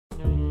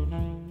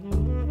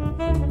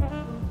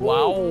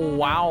Wow,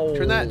 wow.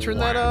 Turn that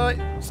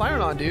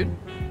siren on, dude.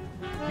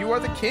 You are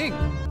the king.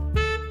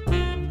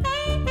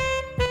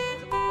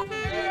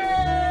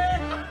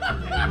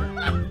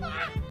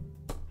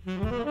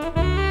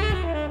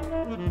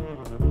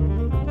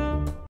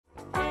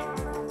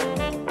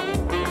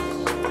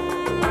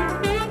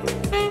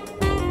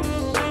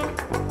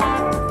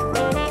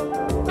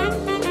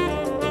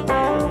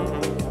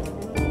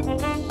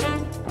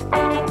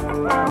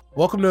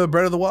 Welcome to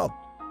Bread of the Wild.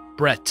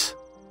 Brett.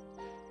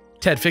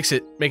 Ted, fix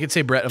it. Make it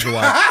say Brett of the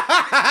Wild.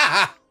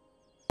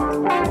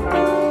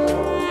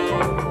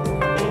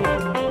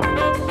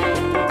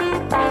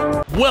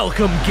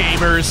 Welcome,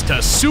 gamers,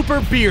 to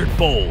Super Beard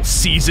Bowl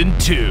Season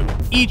 2.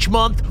 Each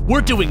month,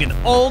 we're doing an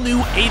all-new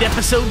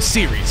 8-episode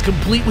series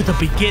complete with a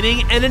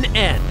beginning and an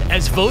end,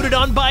 as voted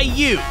on by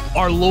you,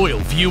 our loyal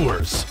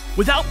viewers.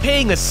 Without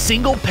paying a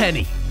single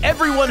penny,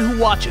 everyone who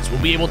watches will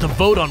be able to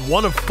vote on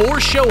one of 4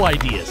 show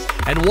ideas,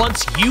 and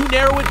once you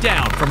narrow it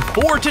down from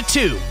 4 to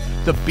 2,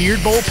 the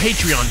Beard Bowl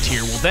Patreon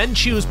tier will then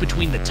choose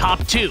between the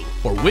top 2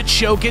 for which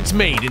show gets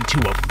made into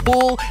a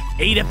full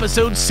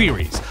 8-episode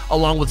series,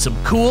 along with some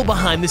cool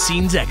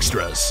behind-the-scenes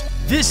extras.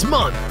 This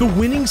month, the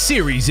winning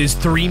series is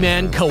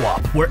 3-man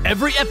co-op, where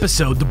every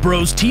episode the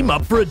bros team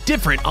up for a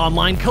different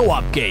online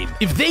co-op game.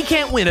 If they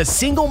can't win a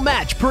single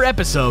match per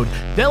episode,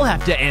 they'll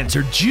have to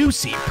answer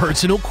juicy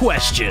personal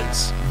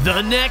questions.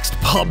 The next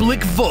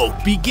public vote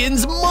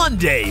begins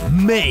Monday,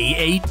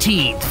 May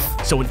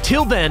 18th. So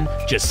until then,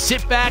 just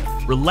sit back,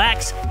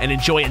 relax, and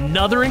enjoy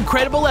another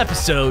incredible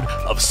episode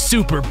of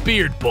Super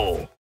Beard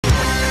Bowl.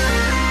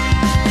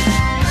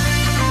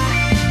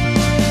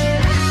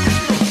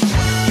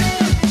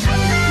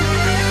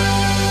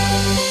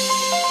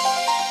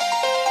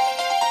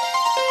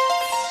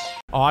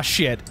 Aw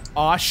shit.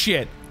 Aw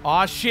shit.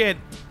 Aw shit.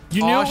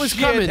 You knew it was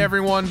coming,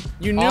 everyone.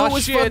 You knew it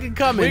was fucking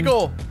coming.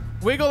 Wiggle.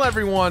 Wiggle,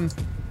 everyone.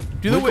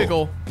 Do the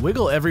wiggle.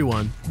 Wiggle,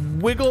 everyone.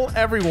 Wiggle,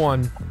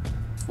 everyone.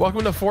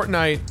 Welcome to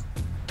Fortnite.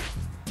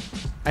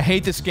 I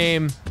hate this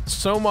game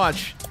so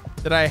much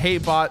that I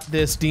bought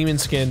this demon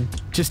skin.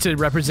 Just to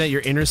represent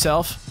your inner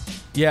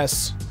self?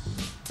 Yes.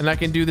 And I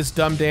can do this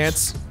dumb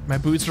dance. My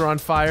boots are on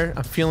fire.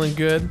 I'm feeling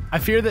good. I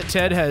fear that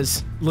Ted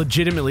has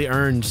legitimately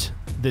earned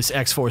this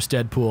X-Force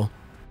Deadpool.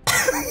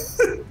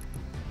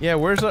 Yeah,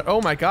 where's our—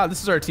 oh my god,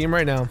 this is our team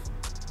right now.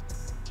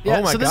 Yeah,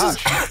 oh my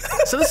gosh.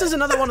 So this is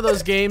another one of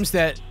those games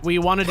that we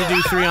wanted to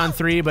do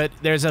 3-on-3, but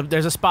there's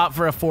a spot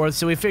for a 4th,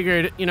 so we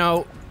figured, you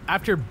know,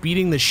 after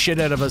beating the shit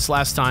out of us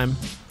last time,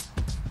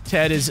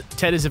 Ted is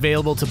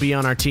available to be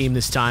on our team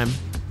this time.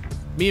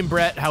 Me and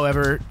Brett,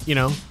 however, you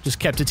know, just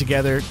kept it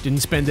together, didn't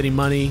spend any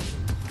money,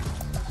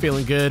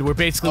 feeling good. We're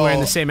basically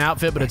wearing the same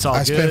outfit, but it's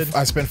all good.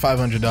 I spent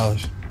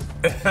 $500.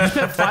 You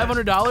spent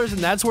 $500 and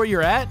that's where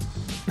you're at?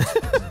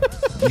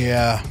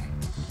 Yeah.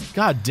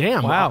 God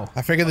damn. Wow.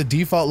 I figured the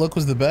default look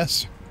was the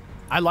best.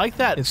 I like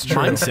that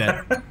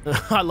mindset.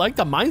 I like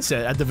the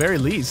mindset at the very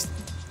least.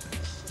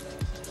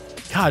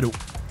 God,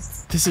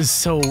 this is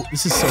so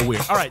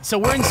weird. All right, so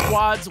we're in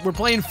squads. We're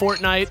playing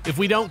Fortnite. If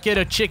we don't get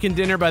a chicken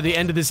dinner by the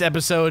end of this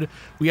episode,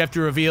 we have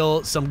to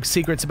reveal some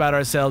secrets about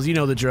ourselves. You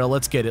know the drill.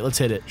 Let's get it. Let's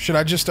hit it. Should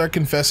I just start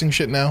confessing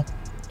shit now?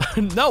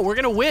 No, we're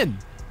gonna win.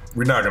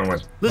 We're not gonna win.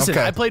 Listen,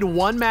 okay. I played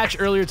one match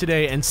earlier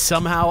today, and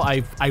somehow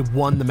I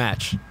won the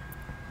match.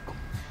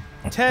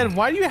 Ted,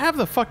 why do you have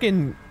the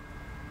fucking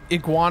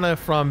iguana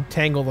from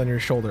Tangled on your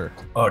shoulder?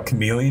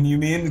 Chameleon, you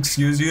mean?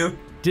 Excuse you?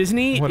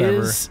 Disney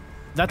Whatever. is...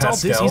 That's Pascal.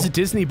 all Disney. He's a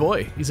Disney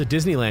boy. He's a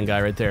Disneyland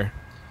guy right there.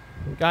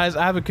 Guys,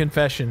 I have a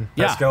confession.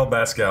 Yeah.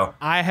 Pascal.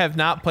 I have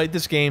not played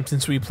this game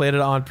since we played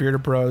it on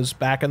Beard Bros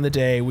back in the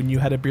day when you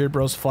had a Beard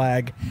Bros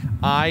flag.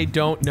 I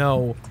don't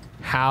know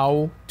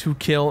how to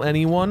kill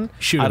anyone.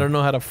 Shoot I 'em. don't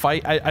know how to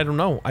fight. I don't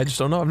know. I just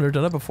don't know. I've never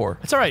done it before.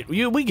 It's all right.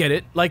 We get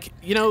it. Like,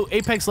 you know,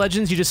 Apex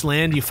Legends, you just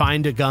land, you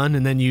find a gun,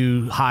 and then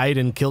you hide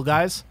and kill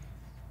guys.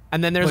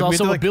 And then there's Like, we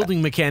also did, a like,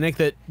 building mechanic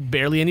that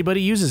barely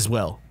anybody uses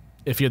well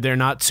if they're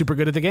not super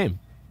good at the game.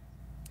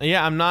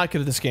 Yeah, I'm not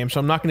good at this game, so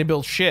I'm not going to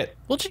build shit.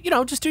 Well, you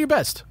know, just do your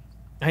best.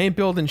 I ain't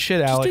building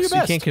shit, Alex. do your You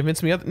best. can't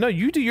convince me. No,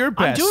 you do your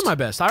best. I'm doing my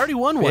best. I already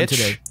won one Bitch.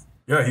 today.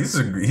 Yeah, he's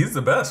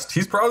the best.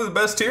 He's probably the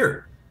best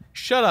here.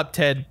 Shut up,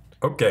 Ted.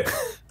 Okay.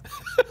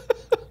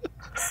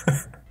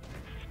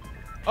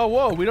 Oh,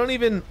 whoa. We don't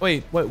even...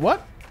 Wait,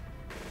 what?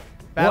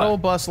 Battle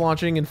bus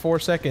launching in 4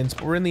 seconds.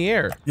 We're in the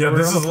air. Yeah, We're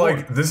this on the is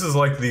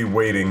floor. like the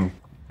waiting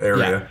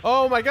area. Yeah.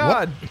 Oh my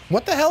god.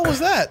 What the hell was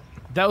that?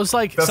 That was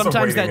like, That's the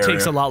sometimes that waiting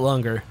takes a area. lot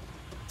longer.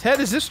 Ted,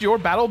 is this your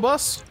battle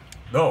bus?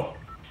 No.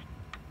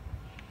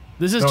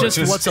 This is No, it's just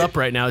just- what's up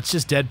right now. It's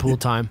just Deadpool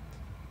time.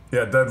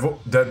 Yeah,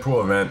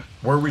 Deadpool event.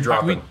 Where are we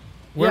dropping?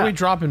 Where Yeah. are we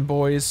dropping,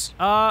 boys?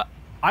 I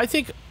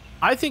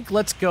think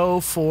let's go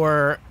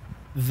for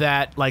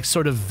that, like,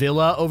 sort of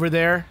villa over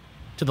there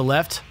to the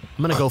left.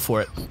 I'm gonna go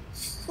for it.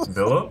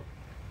 Villa?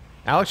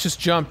 Alex just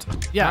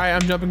jumped. Yeah. All right,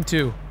 I'm jumping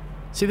too.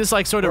 See this,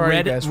 like, sort of Where are you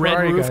red guys? Where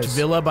are you roofed guys?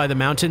 villa by the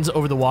mountains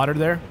over the water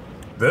there?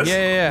 This?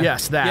 Yeah.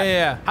 Yes, that.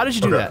 Yeah. How did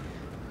you do Okay. that?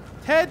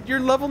 Ted, you're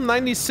level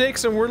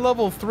 96 and we're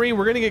level 3.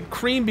 We're gonna get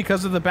creamed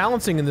because of the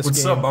balancing in this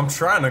What's game. up? I'm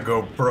trying to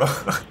go, bro.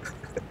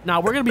 Nah,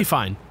 we're gonna be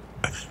fine.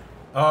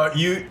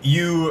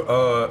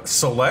 You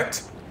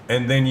select,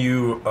 and then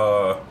you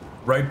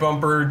right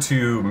bumper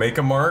to make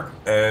a mark,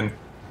 and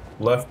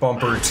left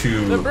bumper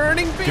to The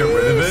burning beast. get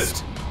rid of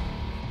it.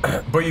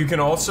 But you can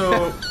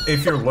also,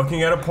 if you're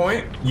looking at a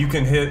point, you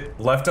can hit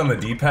left on the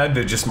D-pad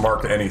to just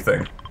mark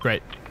anything.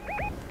 Great.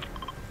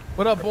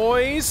 What up,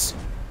 boys?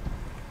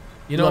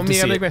 You know Love to me,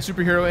 I see make it. my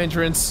superhero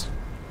entrance.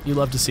 You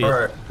love to see All it.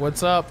 right,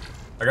 What's up?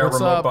 I got What's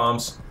remote up?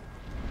 bombs.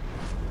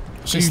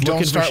 So Just you don't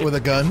looking for start shit. with a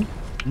gun?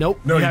 Nope.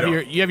 No, you have don't.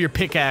 your your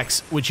pickaxe,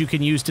 which you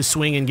can use to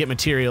swing and get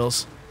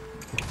materials.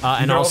 And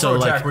can also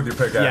like, attack with your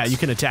pickaxe. Yeah, you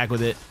can attack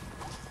with it.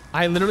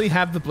 I literally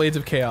have the Blades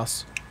of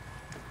Chaos.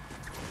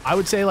 I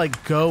would say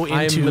like go into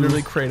I am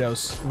literally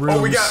Kratos. rooms.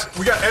 Oh,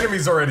 we got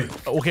enemies already.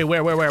 Okay,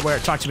 where?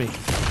 Talk to me.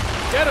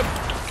 Get him!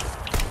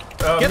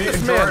 Get Me this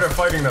and man. Gerard are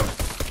fighting them.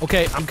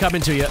 Okay, I'm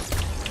coming to you.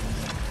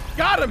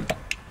 Got him!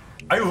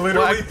 I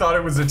literally thought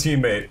it was a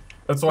teammate.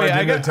 That's why Wait,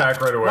 I didn't attack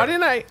right away. Why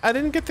didn't I? I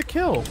didn't get the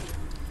kill.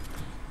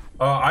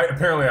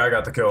 Apparently I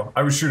got the kill.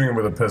 I was shooting him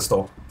with a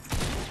pistol.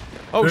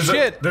 Oh There's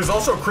shit! there's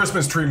also a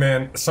Christmas tree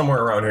man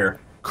somewhere around here.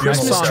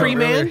 Christmas Yeah, tree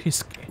man?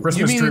 He's,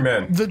 Christmas tree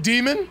man. the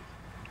demon?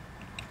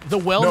 The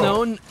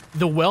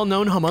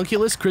well-known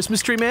homunculus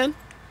Christmas tree man?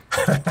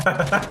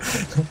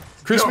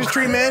 Christmas No.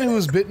 tree man who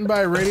was bitten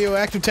by a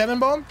radioactive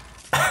Tannenbaum?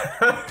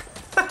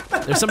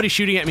 There's somebody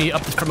shooting at me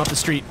from up the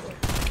street.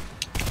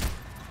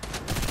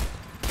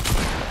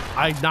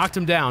 I knocked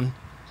him down.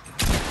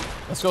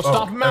 let's go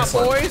stomp him out,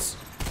 excellent. boys!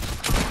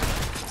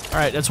 All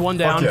right, that's one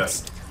down. Fuck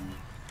yes.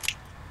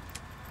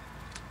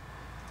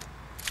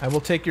 I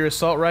will take your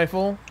assault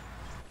rifle.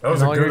 That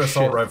was And a all good your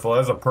assault shit. rifle.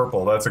 That's a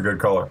purple. That's a good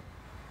color.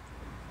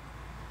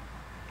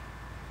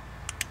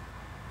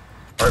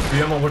 Alright,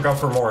 be on the lookout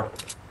for more.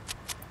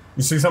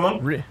 You see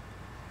someone?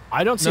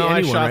 I don't see No, I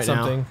anyone shot right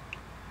something. now.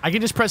 I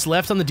can just press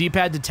left on the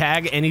D-pad to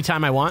tag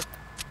anytime I want.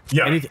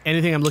 Yeah.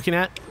 Anything I'm looking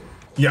at.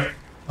 Yeah.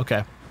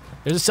 Okay.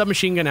 There's a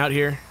submachine gun out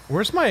here.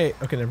 Where's my?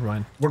 Okay, never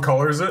mind. What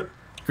color is it?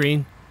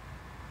 Green.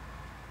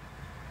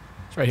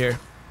 It's right here.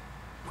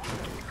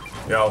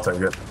 Yeah, I'll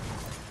take it.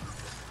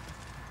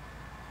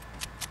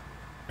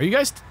 Are you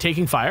guys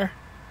taking fire?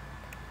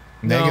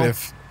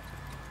 Negative.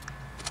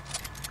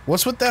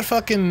 What's with that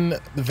fucking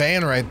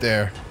van right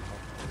there?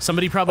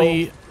 Somebody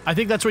probably. I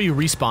think that's where you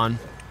respawn.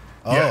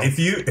 Oh. Yeah,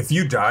 if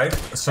you die,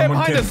 someone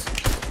behind can. us.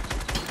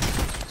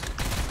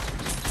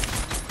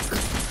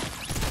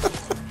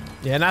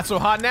 Yeah, not so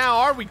hot now,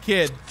 are we,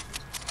 kid?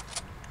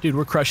 Dude,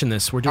 we're crushing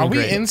this. We're doing Are we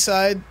great.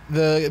 inside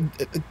the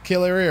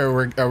kill area,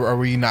 or are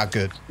we not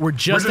good? We're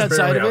just, We're just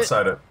outside barely of it.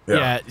 outside it.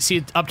 Yeah. See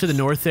it up to the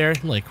north there,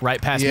 like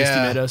right past Misty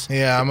Meadows.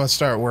 Yeah, I'm gonna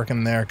start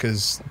working there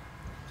because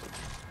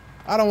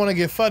I don't want to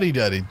get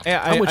fuddy-duddy.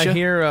 Yeah, I'm with I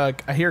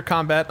ya. hear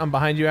combat. I'm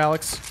behind you,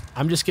 Alex.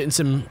 I'm just getting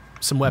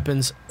some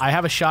weapons. I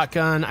have a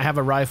shotgun. I have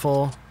a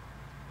rifle.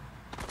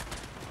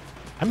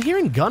 I'm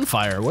hearing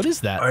gunfire. What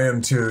is that? I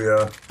am too,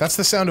 yeah. That's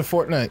the sound of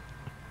Fortnite.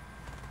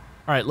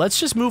 All right, let's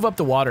just move up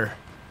the water.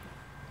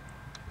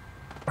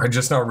 I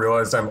just now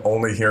realized I'm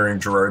only hearing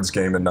Gerard's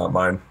game and not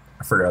mine.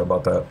 I forgot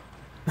about that.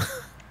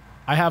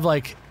 I have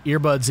like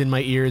earbuds in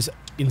my ears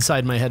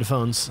inside my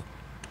headphones.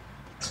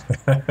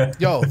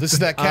 Yo, this is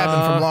that cabin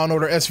from Law and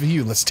Order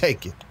SVU. Let's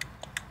take it.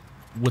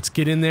 Let's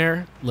get in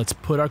there. Let's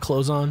put our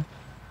clothes on.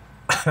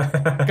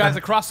 Guys,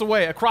 across the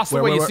way. Across the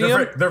Where, way. where, You see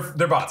where? him?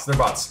 They're bots. They're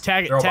bots.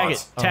 Tag it, They're all tag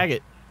bots. it, tag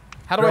it.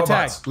 How do They're I all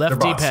tag? bots. Left They're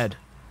bots. D-pad.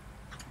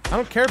 I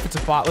don't care if it's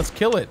a bot. Let's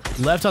kill it.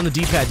 Left on the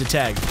D-pad to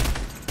tag.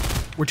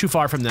 We're too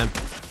far from them.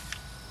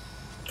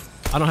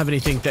 I don't have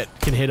anything that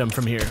can hit them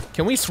from here.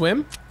 Can we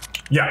swim?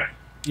 Yeah.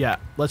 Yeah,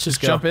 let's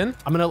just go. Jump in?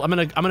 I'm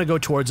gonna go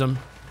towards them.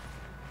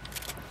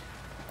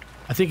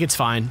 I think it's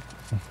fine.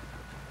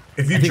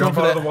 If you think jump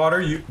go out for of the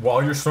water,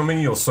 while you're swimming,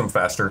 you'll swim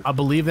faster. I'll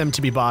believe them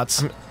to be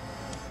bots.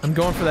 I'm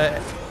going for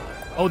that.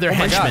 Oh, they're Oh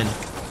my God. henchmen.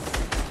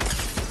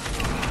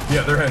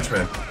 Yeah, they're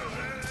henchmen.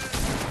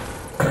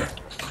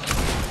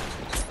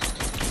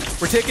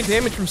 We're taking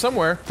damage from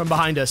somewhere. From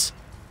behind us.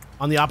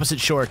 On the opposite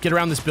shore. Get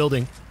around this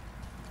building.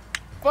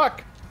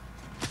 Fuck.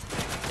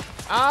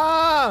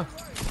 Ah!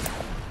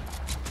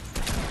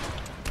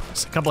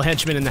 There's a couple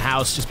henchmen in the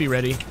house. Just be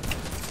ready.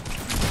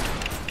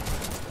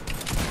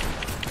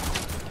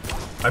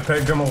 I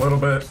pegged him a little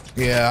bit.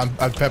 Yeah,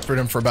 I've peppered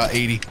him for about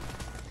 80.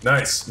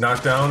 Nice.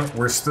 Knockdown.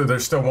 There's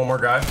still one more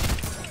guy.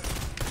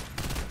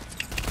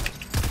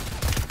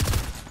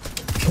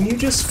 Can you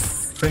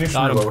just finish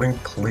Got him. reloading,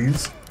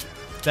 please?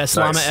 Best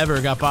Nice. llama ever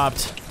got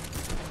bopped.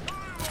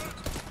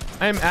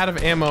 I am out of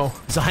ammo.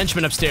 There's a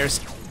henchman upstairs.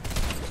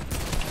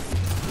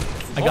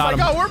 I Oh got my him.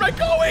 God, where am I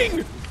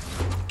going?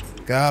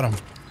 Got him.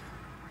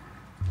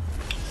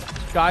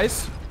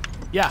 Guys,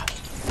 Yeah.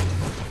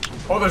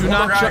 Oh, there's Do one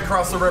more not guy jump-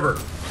 across the river.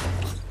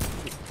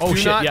 Oh do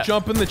shit. not Yeah.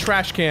 jump in the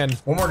trash can.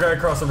 One more guy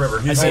across the river.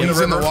 He's see Oh, him. he's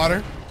in the river.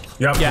 water?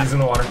 Yep, Yeah. he's in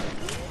the water.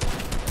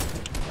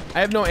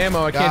 I have no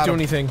ammo. I can't Got do him.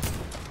 anything.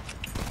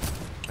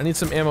 I need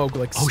some ammo.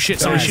 Like, Oh shit.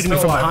 Somebody's He's shooting me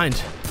still from alive.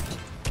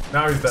 behind.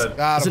 Now he's dead.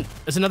 Got him.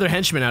 There's another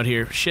henchman out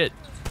here. Shit.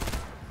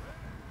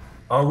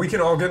 We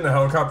can all get in the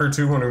helicopter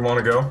too when we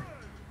want to go.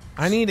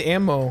 I need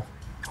ammo.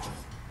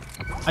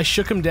 I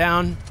shook him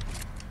down.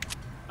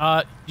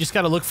 You just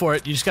gotta look for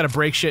it. You just gotta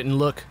break shit and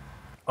look.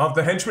 If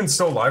the henchman's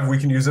still alive, we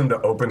can use him to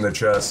open the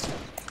chest.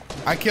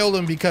 I killed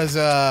him because,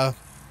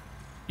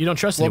 You don't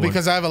trust anyone. well,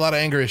 because I have a lot of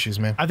anger issues,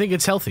 man. I think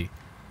it's healthy.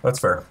 That's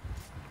fair.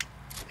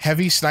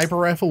 Heavy sniper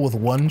rifle with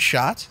 1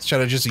 shot?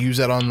 Should I just use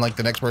that on, like,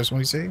 the next person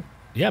we see?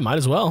 Yeah, might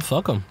as well.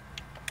 Fuck him.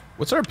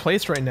 What's our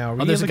place right now?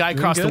 Oh, there's a guy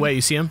across the way.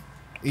 You see him?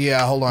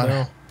 Yeah, hold on.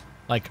 No.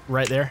 Like,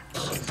 right there.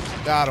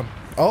 Got him.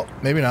 Oh,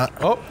 maybe not.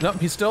 Oh, no,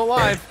 he's still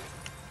alive.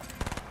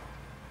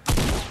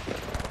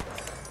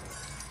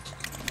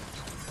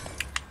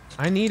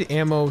 I need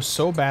ammo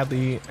so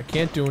badly. I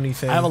can't do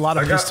anything. I have a lot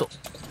of pistol.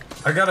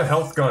 I got a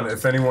health gun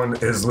if anyone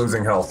is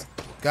losing health.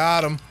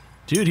 Got him.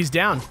 Dude, he's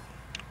down.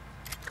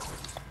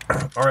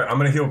 Alright, I'm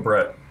gonna heal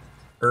Brett.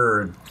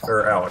 Or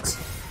Alex.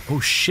 Oh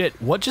shit,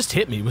 what just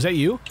hit me? Was that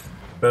you?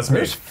 That's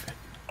me.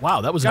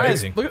 Wow, that was Guys,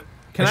 amazing. look,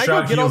 can The I go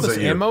shot get all heals this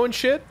at you. ammo and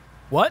shit?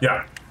 What?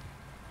 Yeah.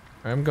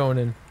 I'm going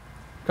in.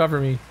 Cover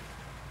me.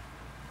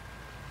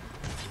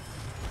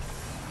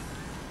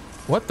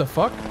 What the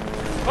fuck?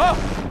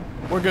 Oh!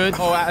 We're good.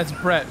 Oh, it's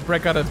Brett.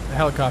 Brett got a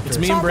helicopter. It's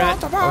me and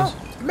Brett.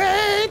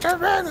 Made to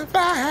red the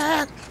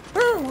flag.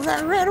 Ooh,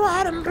 that red,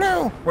 white, and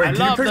blue. Wait, I can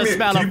love you the pick me,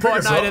 smell can of you pick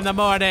us Fortnite up? in the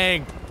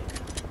morning.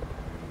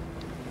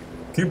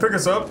 Can you pick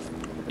us up?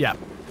 Yeah.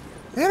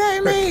 It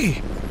ain't me.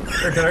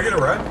 Hey, can I get a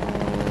ride?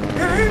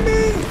 It ain't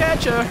me.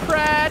 Catch a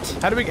rat.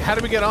 How do we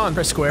get on?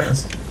 Press square.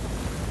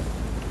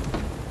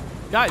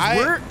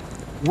 Guys,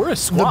 we're a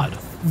squad.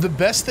 The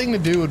best thing to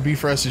do would be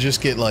for us to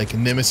just get, like,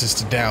 Nemesis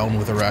to down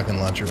with a rocket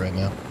launcher right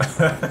now.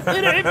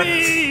 It ain't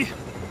me.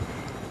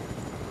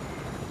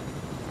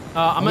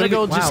 I'm gonna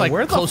go just like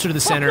where closer to the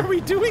fuck center. What are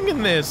we doing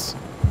in this?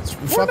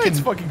 Fucking Fortnite's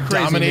fucking crazy,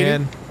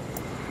 dominating. man.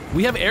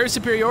 We have air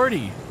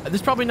superiority.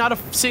 There's probably not a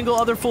single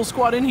other full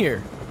squad in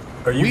here.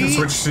 You can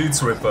switch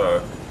seats with,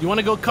 You want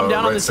to go come down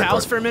on right, this stick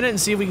house on. for a minute and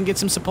see if we can get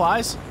some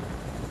supplies?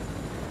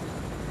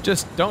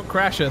 Just don't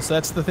crash us.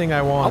 That's the thing I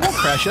I want. won't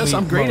crash us.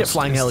 I'm great at Most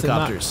flying is to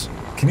not- helicopters.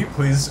 Can you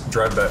please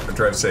drive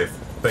safe?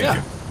 Thank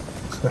Yeah.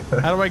 you.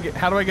 How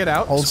do I get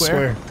out? Hold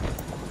Square. square.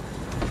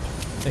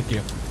 Thank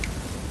you.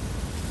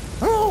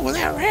 Oh,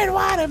 that red,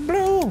 white, and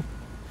blue.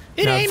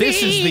 Now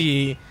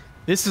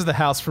this is the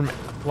house from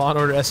Law and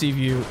Order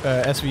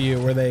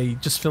SVU where they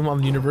just film on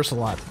the Universal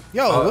lot.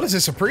 Yo, what is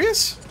this, a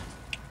Prius?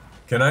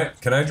 Can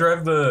I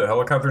drive the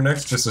helicopter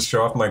next just to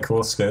show off my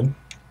cool skin?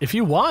 If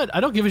you want,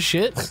 I don't give a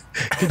shit.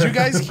 Did you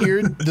guys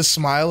hear the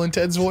smile in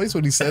Ted's voice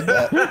when he said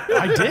that?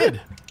 I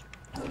did.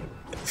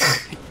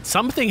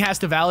 Something has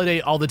to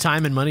validate all the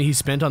time and money he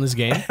spent on this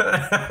game.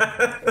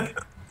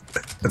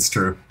 It's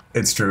true.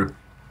 It's true.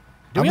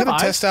 Do we have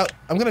eyes?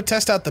 I'm gonna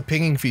test out the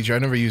pinging feature. I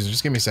never used it.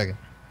 Just give me a second.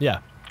 Yeah.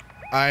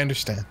 I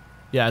understand.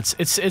 Yeah,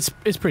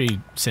 it's pretty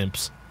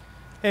simps.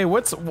 Hey,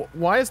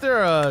 why is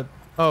there a?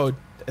 Oh,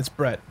 it's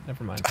Brett.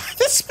 Never mind.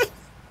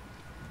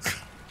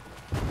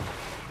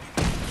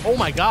 Oh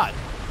my god.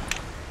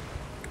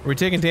 Are we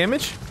taking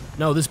damage?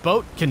 No, this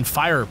boat can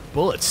fire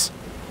bullets.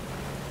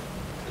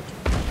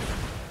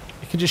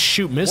 It can just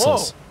shoot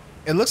missiles.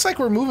 It looks like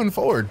we're moving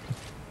forward.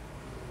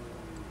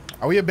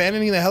 Are we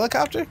abandoning the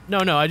helicopter?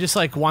 No, I just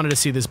like wanted to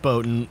see this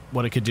boat and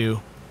what it could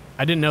do.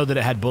 I didn't know that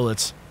it had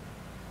bullets.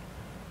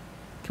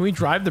 Can we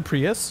drive the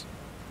Prius?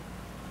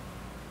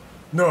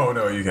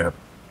 No, you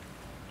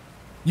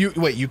can't.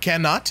 Wait, you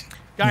cannot?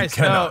 Guys,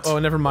 cannot. oh,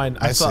 never mind.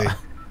 I see.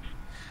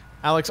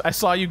 Alex, I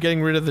saw you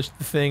getting rid of the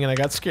thing and I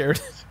got scared.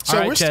 So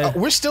All right,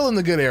 we're still in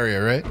the good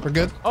area, right? We're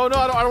good? Oh no,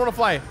 I don't want to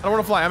fly. I don't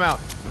want to fly. I'm out.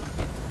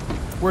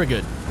 We're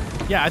good.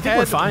 Yeah, I think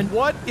we're Ted, fine.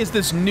 What is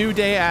this new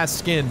day ass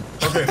skin?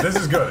 Okay, this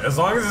is good. As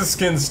long as the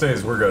skin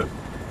stays, we're good.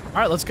 All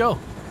right, let's go.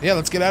 Yeah,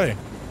 let's get out of here.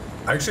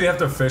 I actually have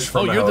to fish Oh,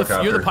 from the you're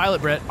helicopter. the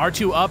pilot, Brett.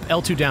 R2 up,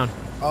 L2 down.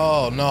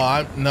 Oh,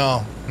 no,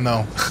 no.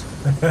 All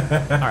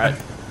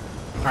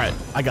right,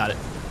 I got it.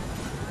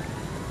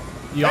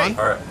 You on?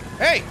 All right.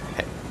 Hey!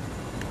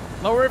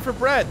 Lower it for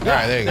Brett. All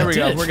right, there you go. There we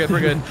go. Did it. We're good. We're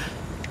good.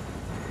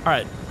 All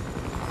right,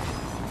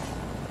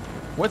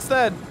 What's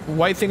that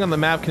white thing on the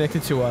map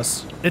connected to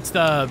us? it's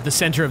the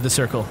center of the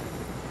circle.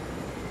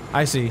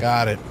 I see.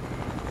 Got it.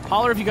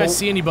 Holler if you guys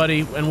see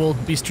anybody, and we'll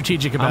be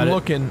strategic about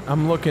it.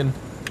 I'm looking.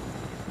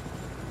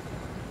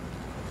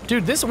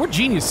 Dude, we're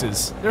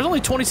geniuses. There's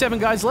only 27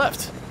 guys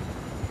left.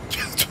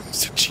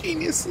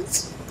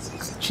 Geniuses.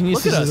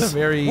 Genius Look at is us. a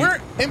very. We're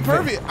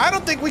impervious. I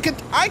don't think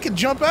I could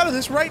jump out of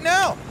this right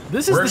now.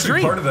 This is We're the actually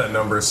dream. part of that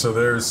number, so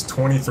there's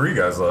 23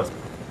 guys left.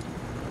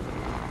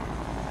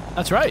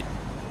 That's right.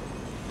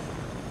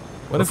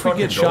 What Let's if we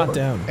fucking get go. shot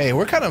down? Hey,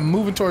 we're kind of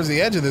moving towards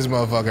the edge of this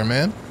motherfucker,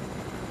 man.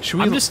 Should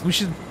we? I'm just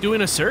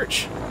doing a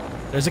search.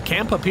 There's a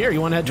camp up here. You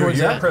want to head Dude, towards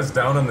you gotta that? press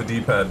down on the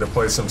D-pad to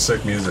play some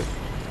sick music.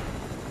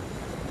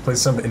 Play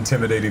some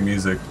intimidating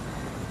music.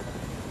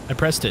 I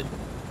pressed it.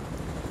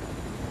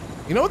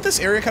 You know what this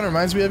area kind of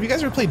reminds me of? You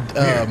guys ever played,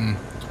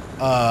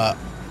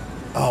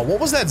 what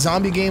was that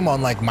zombie game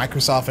on, like,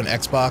 Microsoft and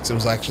Xbox? It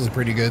was actually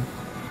pretty good.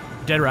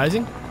 Dead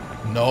Rising?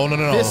 No.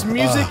 This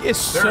music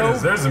is There it so.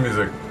 is. There's the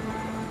music.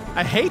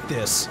 I hate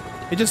this.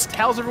 It just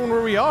tells everyone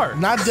where we are.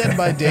 Not Dead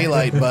by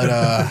Daylight, but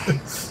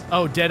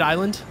Oh, Dead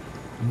Island?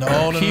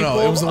 no.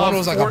 It was the one that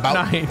was like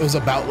about. Fortnite. It was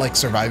about like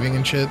surviving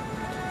and shit.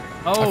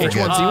 Oh,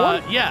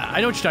 forget. yeah,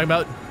 I know what you're talking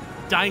about.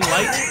 Dying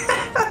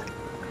Light?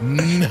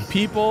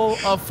 People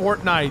of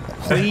Fortnite,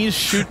 please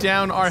shoot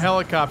down our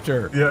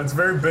helicopter. Yeah, it's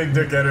very big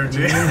dick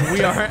energy.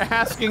 We are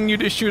asking you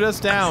to shoot us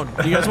down.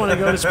 Do you guys want to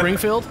go to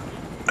Springfield?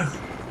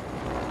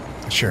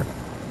 Sure.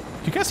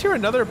 Do you guys hear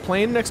another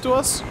plane next to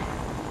us?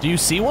 Do you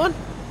see one?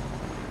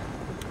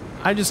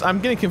 I'm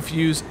getting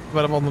confused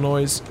about all the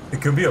noise.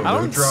 It could be a I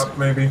don't loot drop,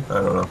 maybe. I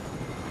don't know.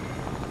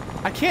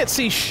 I can't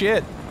see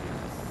shit.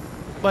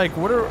 Like,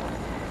 what are...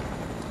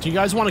 Do you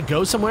guys want to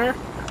go somewhere?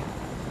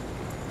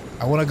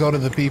 I want to go to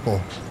the people.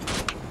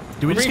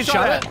 Do we just get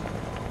shot at?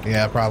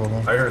 Yeah, probably.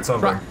 I heard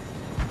something.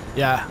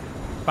 Yeah,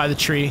 by the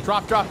tree.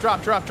 Drop.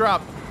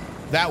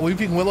 That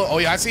Weeping Willow. Oh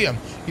yeah, I see him.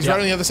 He's Yeah. right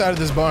on the other side of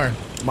this barn.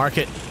 Mark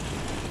it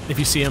if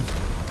you see him.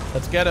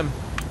 Let's get him.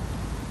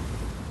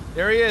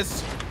 There he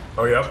is.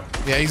 Oh, yep.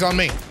 Yeah, he's on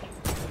me.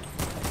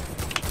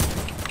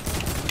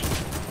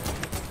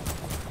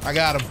 I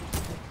got him.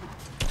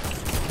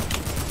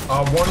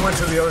 One went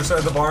to the other side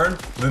of the barn,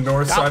 the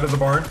north side of the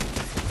barn.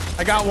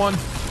 I got one.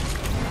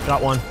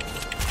 Got one.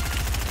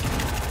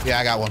 Yeah,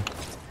 I got one.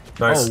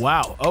 Nice. Oh,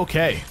 wow.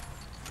 Okay.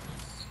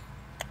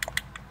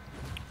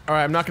 All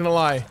right, I'm not gonna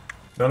lie.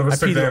 None of us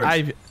took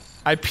damage.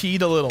 I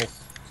peed a little.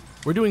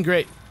 We're doing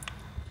great.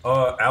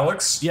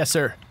 Alex? Yes,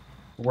 sir.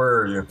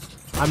 Where are you?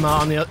 I'm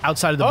on the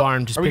outside of the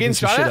barn just are we picking getting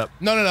some shot shit at? up.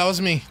 No, that was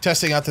me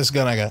testing out this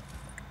gun I got.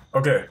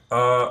 Okay,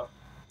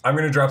 I'm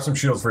gonna drop some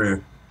shields for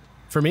you.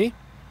 For me?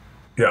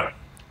 Yeah.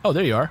 Oh,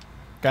 there you are.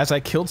 Guys, I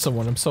killed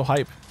someone. I'm so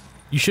hype.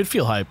 You should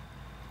feel hype.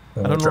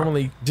 I don't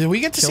normally. Did we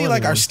get to see Kill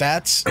like our anyone.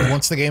 stats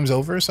once the game's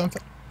over or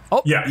something?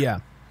 Oh, Yeah. yeah.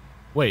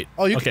 Wait.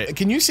 Oh, you okay.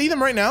 can you see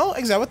them right now?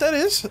 Is that what that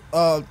is?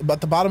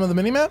 About the bottom of the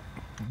minimap?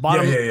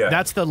 Bottom, Yeah.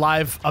 That's the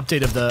live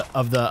update of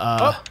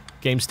the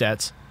game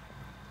stats.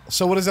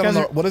 So what is that? Guys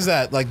are- What is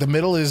that? Like the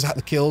middle is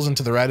the kills, and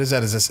to the right is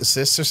that is this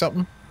assists or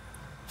something?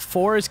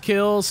 4 is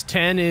kills,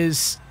 10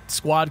 is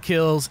squad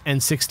kills,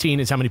 and 16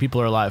 is how many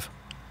people are alive.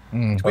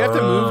 Do we have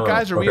to move,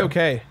 guys? Or are we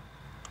okay. okay?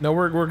 No,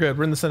 we're good.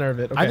 We're in the center of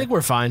it. Okay. I think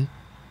we're fine.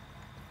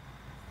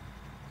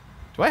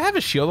 Do I have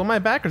a shield on my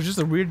back, or is it just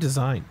a weird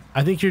design?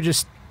 I think you're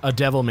just a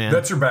devil man.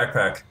 That's your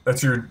backpack.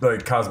 That's your,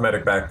 like,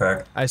 cosmetic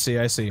backpack. I see.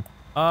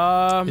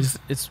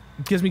 It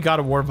gives me God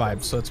of War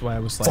vibes, so that's why I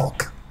was like.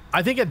 Fuck.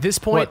 I think at this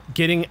point, What?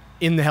 getting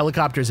in the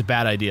helicopter is a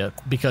bad idea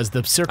because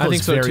the circle think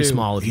is so, very too.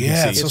 small. If you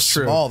Yeah, can it's see. so It's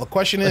true. small. The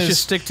question Let's is,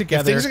 just stick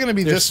together. if things are going to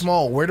be There's- this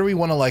small, where do we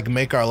want to like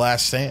make our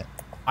last stand?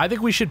 I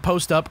think we should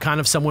post up kind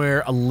of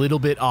somewhere a little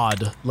bit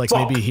odd, like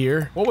Fuck. maybe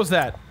here. What was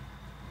that?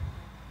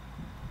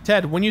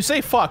 Ted, when you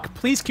say fuck,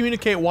 please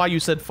communicate why you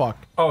said fuck.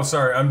 Oh,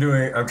 sorry.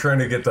 I'm trying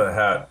to get the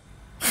hat.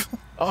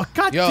 Oh,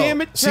 god Yo,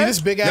 damn it, Ted. see this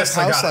big ass Yes,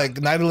 I house got it.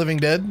 like Night of the Living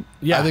Dead?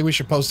 Yeah. I think we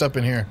should post up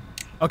in here.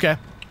 Okay.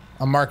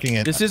 I'm marking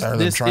it. This is Or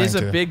I'm trying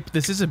to.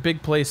 this is a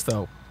big place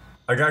though.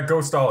 I got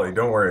Ghost Ollie.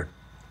 Don't worry.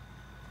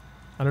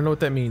 I don't know what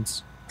that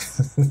means.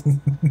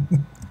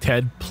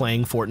 Ted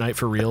playing Fortnite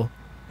for real.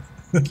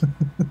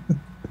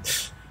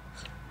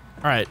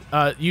 All right.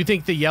 You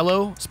think the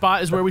yellow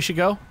spot is where we should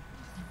go?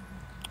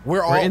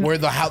 We're all in- we're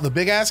the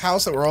big ass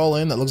house that we're all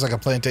in that looks like a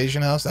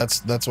plantation house.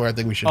 That's where I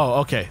think we should. Oh,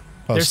 okay.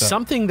 There's up.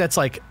 something that's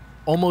like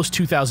almost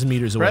 2,000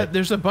 meters away. Brett,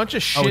 there's a bunch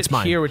of shit it's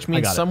mine. here, which I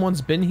means got it.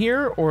 someone's been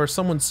here or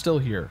someone's still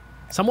here.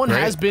 Someone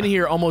Great. has been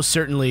here almost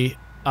certainly,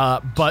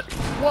 but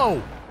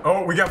whoa,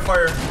 Oh, we got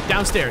fire.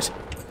 downstairs,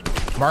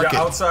 Mark Yeah,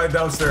 it. outside,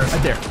 downstairs.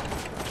 right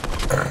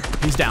there.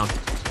 He's down.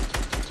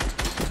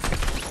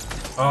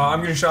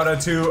 I'm getting shot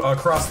at too,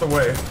 across the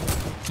way.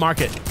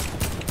 Mark it.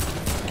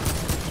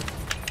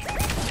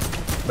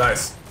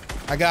 Nice.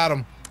 I got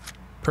him.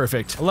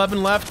 Perfect.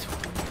 11 left.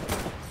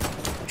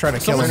 Trying to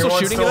kill Someone's him. still Anyone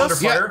shooting still at under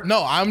us? Yeah, fire?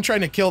 no, I'm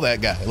trying to kill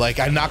that guy. Like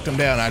I knocked him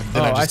down. I I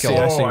just see, killed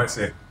I him. see. Oh, I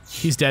see.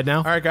 He's dead now.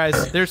 All right,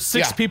 guys. There's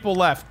six Yeah. people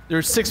left.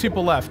 There's 6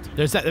 people left.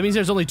 There's that. That means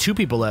there's only 2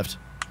 people left.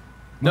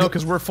 No,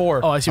 because we're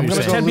 4. Oh, I see what I'm you're gonna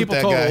There's saying. 10 loot people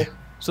that total. guy.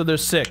 So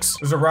there's 6.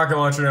 There's a rocket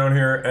launcher down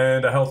here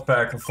and a health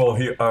pack full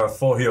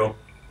heal.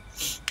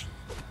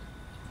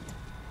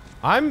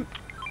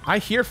 I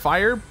hear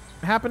fire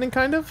happening,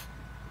 kind of.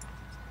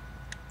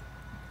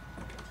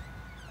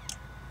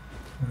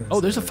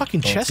 Oh, there's a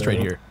fucking chest right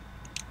here.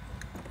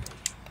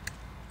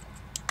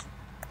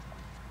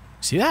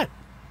 See that?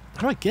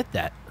 How do I get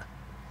that?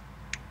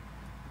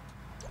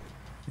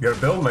 You gotta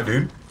build, my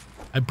dude.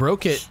 I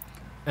broke it,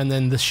 and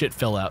then the shit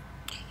fell out.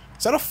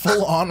 Is that a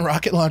full-on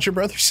rocket launcher,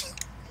 brothers?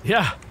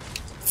 Yeah.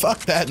 Fuck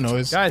that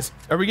noise. Guys,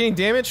 are we getting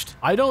damaged?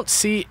 I don't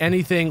see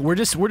anything. We're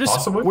just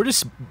Possibly?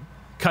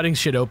 cutting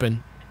shit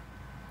open.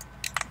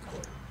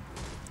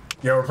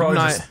 Yeah, we're probably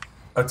Not- just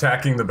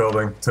attacking the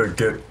building to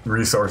get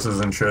resources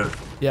and shit.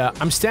 Yeah,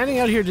 I'm standing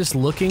out here just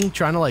looking,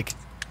 trying to like.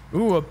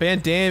 Ooh, a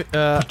bandage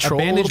Patrol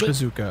a bandage little bit?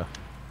 bazooka.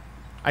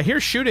 I hear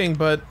shooting,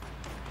 but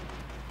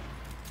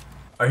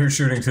I hear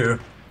shooting too.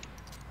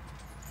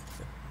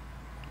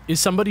 Is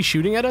somebody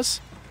shooting at us?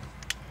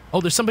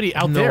 Oh, there's somebody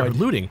out No there idea.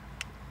 looting.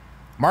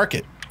 Mark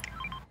it.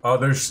 Oh,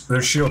 there's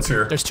shields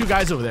here. There's 2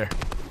 guys over there.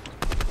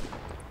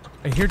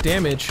 I hear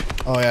damage.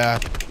 Oh yeah.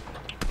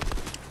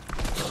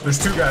 There's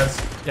 2 guys.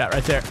 Yeah,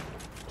 right there.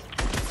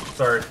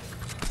 Sorry.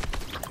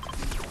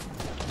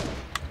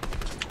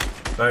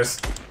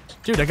 Nice.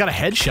 Dude, I got a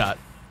headshot.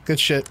 Good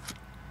shit.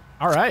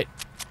 All right.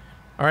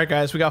 All right,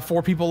 guys, we got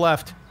 4 people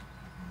left.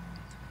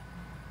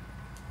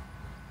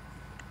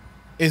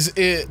 Is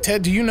it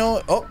Ted? Do you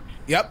know? Oh,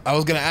 yep. I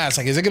was gonna ask.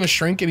 Like, is it gonna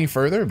shrink any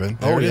further?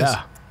 But there it is.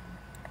 yeah.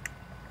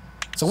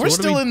 So we're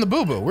still in the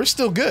boo-boo. We're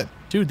still good.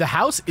 Dude, the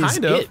house is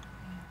Kind of. it.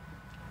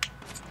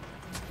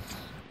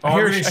 Oh, I I'm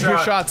hear getting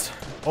shots.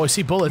 Oh, I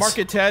see bullets. Mark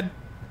it, Ted.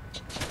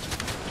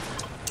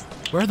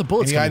 Where are the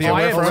bullets Any coming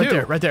idea from? where Oh, from? right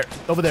there, right there.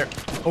 Over there.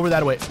 Over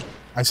that way.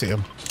 I see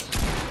him.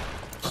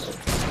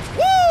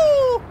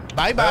 Woo!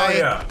 Bye bye. Oh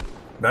yeah.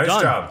 Nice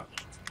Done. job.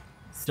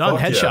 Done.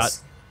 Fuck Headshot.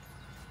 yes.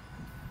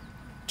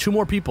 2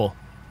 more people.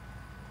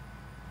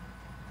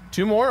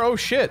 2 more? Oh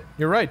shit.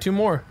 You're right, 2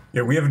 more.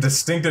 Yeah, we have a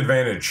distinct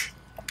advantage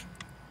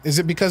Is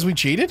it because we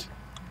cheated?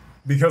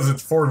 because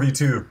it's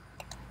 4v2.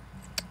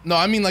 No,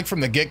 I mean like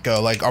from the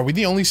get-go. Like, are we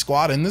the only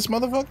squad in this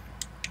motherfucker?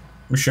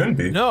 We shouldn't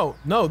be. No,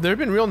 there have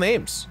been real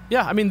names.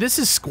 Yeah, I mean, this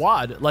is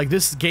squad. Like,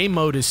 this game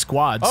mode is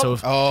squad, so...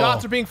 If, Oh.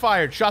 Shots are being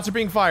fired. Shots are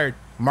being fired.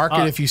 Mark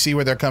it if you see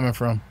where they're coming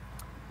from.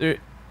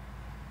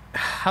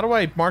 How do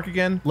I mark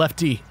again? left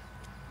D.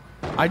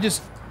 I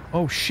just...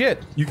 Oh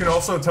shit. You can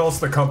also tell us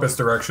the compass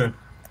direction.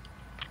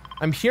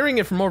 I'm hearing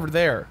it from over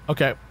there.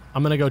 Okay,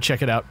 I'm gonna go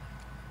check it out.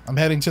 I'm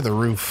heading to the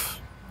roof.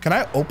 Can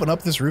I open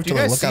up this roof Do you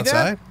to guys look see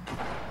that? outside?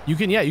 You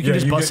can, yeah, you can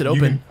just bust it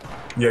open.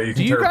 Yeah, you can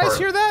Do you tear it guys apart.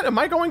 hear that? Am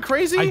I going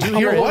crazy? I do I'm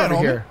hear it. over What, homie?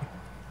 here.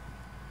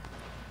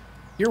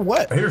 You're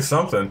what? I hear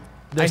something.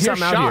 There's I hear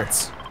something out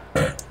shots.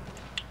 here.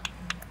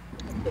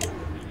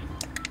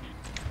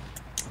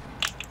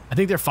 I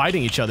think they're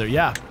fighting each other,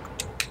 yeah.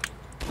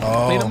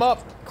 Oh, Clean them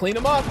up. Clean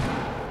them up.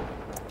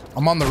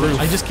 I'm on the roof.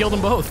 I just killed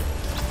them both.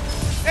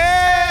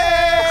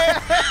 Hey!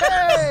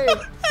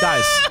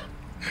 Guys,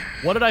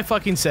 what did I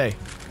fucking say?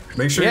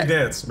 Make sure Yeah. you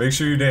dance. Make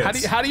sure you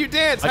dance. How do you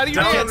dance? How do you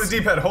down on dance? the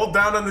D-pad. Hold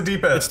down on the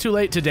D-pad. It's too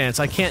late to dance.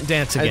 I can't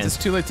dance again. It's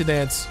too late to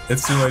dance.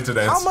 It's too late to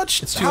dance. How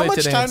much? It's too How late to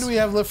much time dance. do we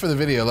have left for the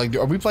video? Like,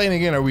 are we playing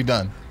again? Or are we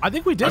done? I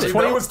think we did I it. think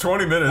that was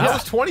 20 minutes. That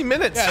was 20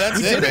 minutes. Yeah, that's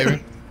it,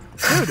 baby.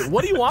 Dude,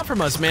 what do you want from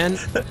us, man?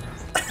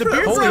 The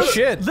Beard Holy Bros-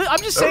 shit. I'm just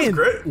That was saying,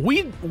 great.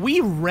 we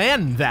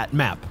ran that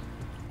map.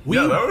 We,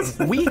 Yeah, that was-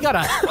 we got a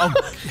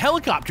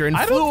helicopter and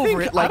I flew don't think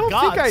over it like I don't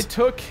gods think I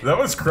took. That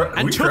was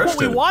and we took what crushed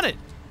we it. wanted.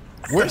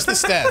 Where's the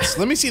stats?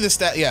 Let me see the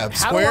stat. Yeah, How do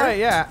square. I?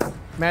 Yeah,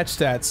 match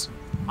stats.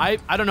 I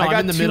don't know. I I'm got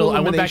in the 2 middle. I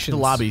went back to the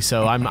eliminations. lobby,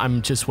 so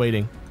I'm just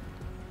waiting.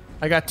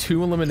 I got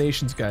 2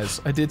 eliminations,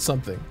 guys. I did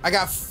something. I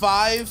got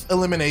 5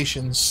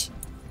 eliminations,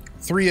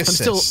 3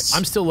 assists.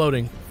 I'm still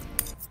loading.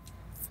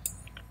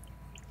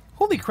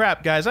 Holy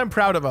crap, guys! I'm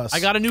proud of us. I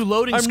got a new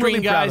loading I'm screen,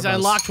 really proud guys. of I us.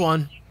 unlocked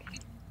one.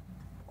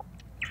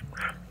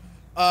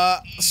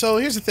 So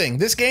here's the thing.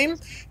 This game,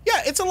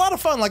 yeah, it's a lot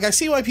of fun. Like, I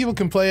see why people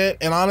can play it,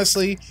 and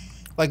honestly,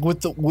 like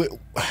with the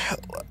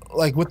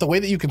way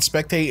that you can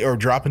spectate or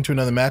drop into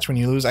another match when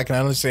you lose, I can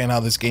understand how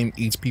this game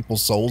eats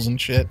people's souls and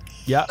shit.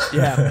 Yeah.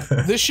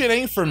 This shit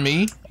ain't for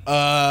me.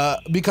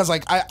 Because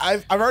like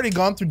I've already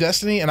gone through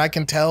Destiny, and I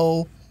can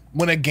tell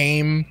when a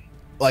game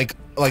like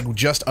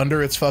just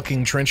under its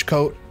fucking trench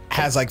coat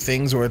has like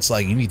things where it's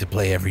like you need to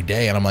play every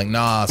day, and I'm like,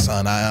 nah,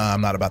 son,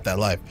 I'm not about that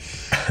life.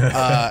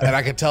 And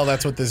I can tell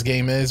that's what this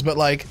game is. But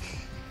like,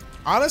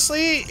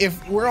 honestly,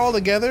 if we're all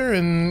together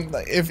and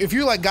if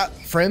you like got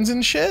friends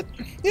and shit,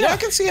 I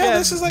can see how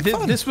this is like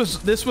fun. This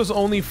was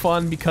only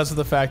fun because of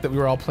the fact that we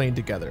were all playing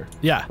together.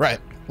 Yeah. Right.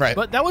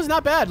 But that was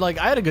not bad. Like,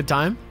 I had a good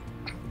time.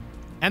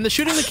 And the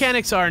shooting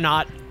mechanics are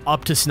not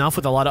up to snuff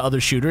with a lot of other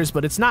shooters,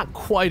 but it's not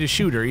quite a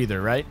shooter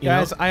either, right? You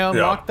Guys, know? I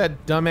unlocked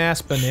that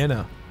dumbass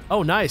banana.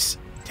 Oh, nice.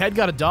 Ted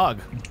got a dog.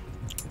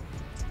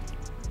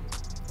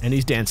 And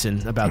he's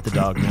dancing about the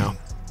dog now.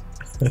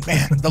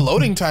 Man, the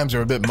loading times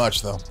are a bit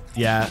much though.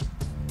 Yeah.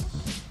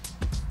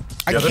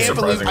 I Yeah, they're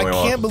surprisingly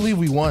long. can't believe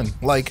we won.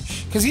 Like,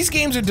 because these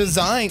games are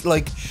designed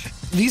like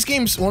these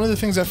games. One of the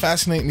things that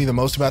fascinate me the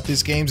most about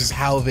these games is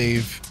how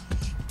they've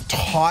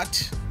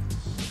taught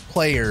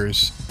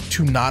players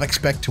to not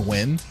expect to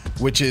win,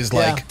 which is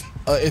like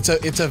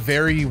it's a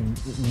very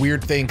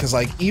weird thing because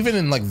like even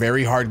in like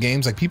very hard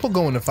games, like people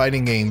go into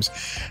fighting games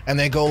and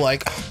they go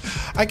like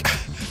I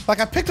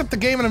picked up the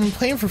game and I've been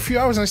playing for a few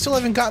hours and I still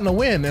haven't gotten a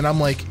win, and I'm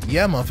like,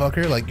 yeah,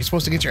 motherfucker, like you're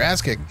supposed to get your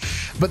ass kicked.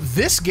 But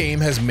this game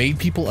has made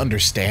people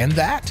understand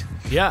that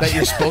that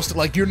you're supposed to,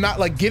 like, you're not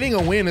like getting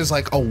a win is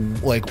like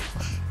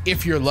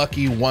if you're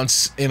lucky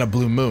once in a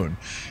blue moon.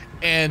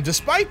 And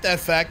despite that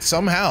fact,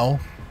 somehow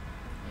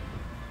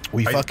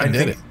we fucking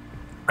did it.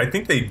 I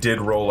think they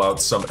did roll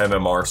out some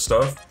MMR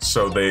stuff,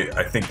 so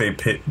I think they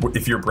pit.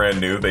 If you're brand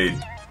new, they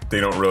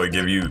don't really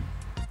give you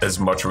as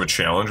much of a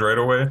challenge right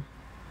away.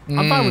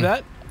 I'm fine with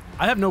that.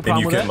 I have no And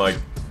problem you with can that. like,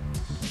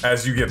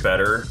 as you get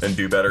better and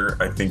do better,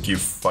 I think you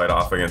fight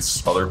off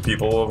against other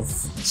people of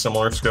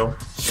similar skill.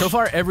 So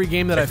far, every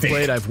game that I've think.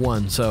 played, I've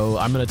won, so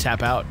I'm going to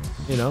tap out.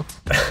 You know,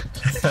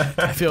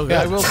 I feel good.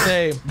 I will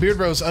say, Beard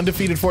Bros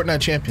undefeated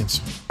Fortnite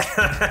champions.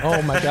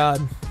 oh my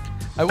god,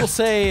 I will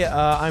say,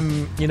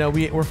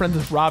 we're friends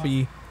with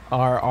Robbie,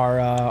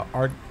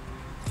 our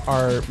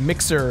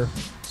mixer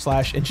 /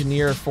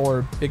 engineer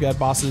for Big Bad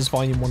Bosses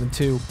Volume 1 and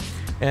 2,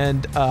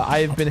 and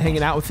I've been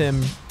hanging out with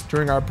him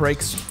during our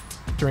breaks,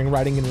 during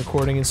writing and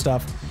recording and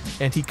stuff,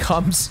 and he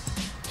comes,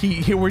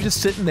 we're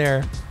just sitting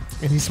there,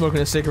 and he's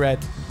smoking a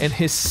cigarette, and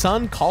his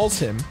son calls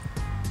him,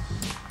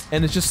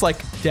 and it's just like,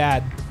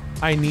 Dad,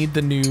 I need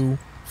the new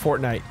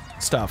Fortnite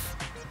stuff,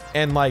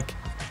 and like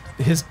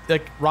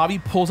Robbie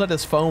pulls out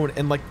his phone,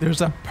 and like there's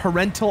a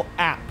parental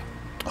app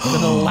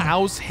that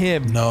allows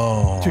him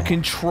to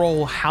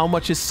control how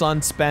much his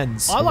son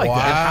spends. I like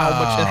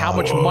that. And how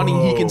much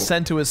money he can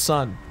send to his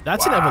son.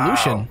 That's an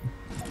evolution.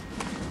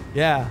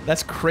 Yeah,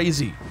 that's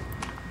crazy.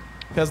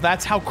 Because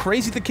that's how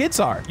crazy the kids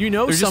are. You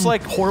know, they're some just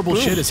like horrible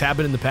boom. shit has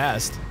happened in the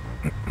past.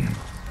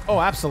 Oh,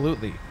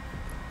 absolutely.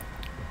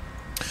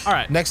 All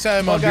right. Next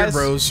time Well, on Beard guys-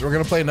 Bros, we're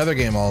gonna play another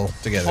game all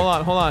together.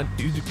 Hold on.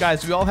 You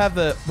guys, we all have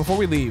the, before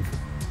we leave,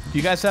 do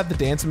you guys have the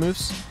dance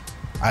moves?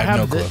 I have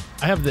no clue.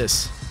 I have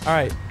this. All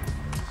right.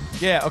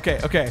 Yeah,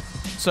 okay.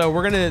 So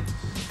we're gonna,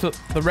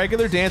 the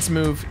regular dance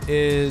move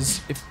is,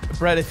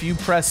 if you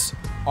press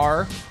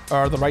R,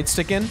 or the right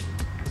stick in,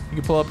 you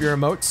can pull up your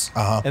emotes,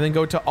 and then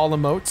go to all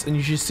emotes, and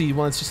you should see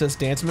one that just says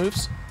dance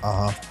moves.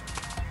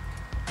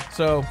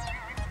 So,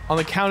 on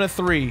the count of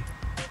 3,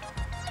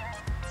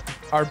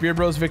 our Beard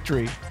Bros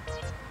victory.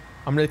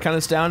 I'm gonna count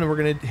us down, and we're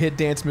gonna hit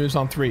dance moves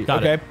on 3.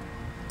 Got okay?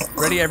 it.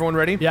 Ready? Everyone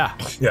ready? Yeah.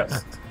 Yeah.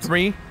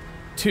 3,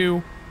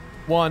 2,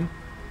 1,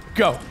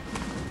 go.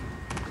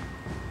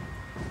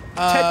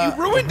 Ted,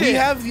 you ruined We it.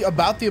 have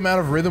about the amount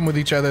of rhythm with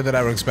each other that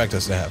I would expect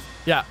us to have.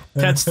 Yeah.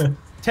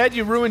 Ted,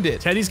 you ruined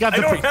it. Teddy's got I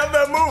the. don't have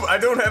that move. I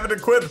don't have it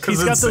equipped because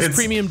He's got those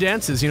premium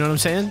dances. You know what I'm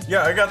saying?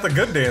 Yeah, I got the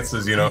good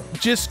dances. You know.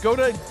 Just go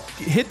to,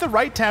 hit the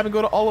right tab and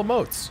go to all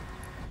emotes.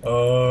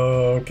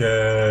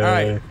 Okay. All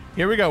right,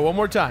 here we go. One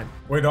more time.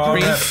 Wait, no, I don't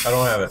 3. have it. I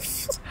don't have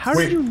it. How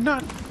Wait. do you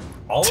not?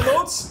 All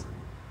emotes?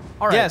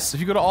 All right. Yes,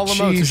 if you go to all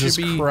emotes, Jesus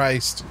it should be.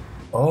 Christ.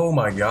 Oh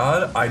my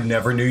god! I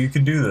never knew you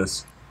could do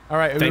this. All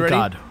right, are we Thank ready?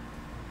 God.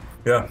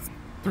 Yeah.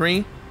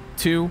 3,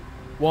 2,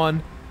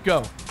 1,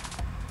 go.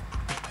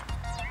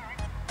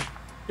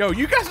 Yo,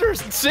 you guys are in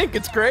sync.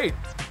 It's great.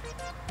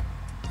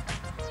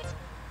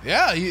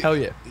 Yeah. Hell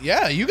yeah.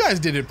 Yeah, you guys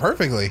did it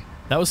perfectly.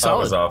 That was That solid.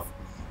 was off.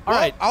 All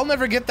right, I'll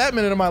never get that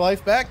minute of my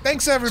life back.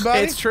 Thanks, everybody.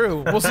 it's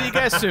true. We'll see you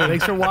guys soon.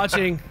 Thanks for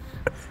watching.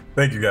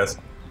 Thank you guys.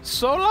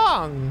 So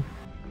long.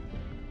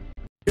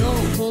 Yo,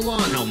 hold on.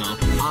 Hell no.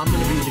 I'm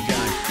gonna be the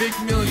guy. Big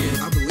million.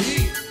 I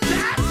believe.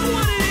 That's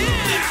what it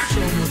is.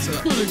 Show 'em what's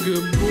up. What a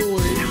good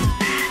boy.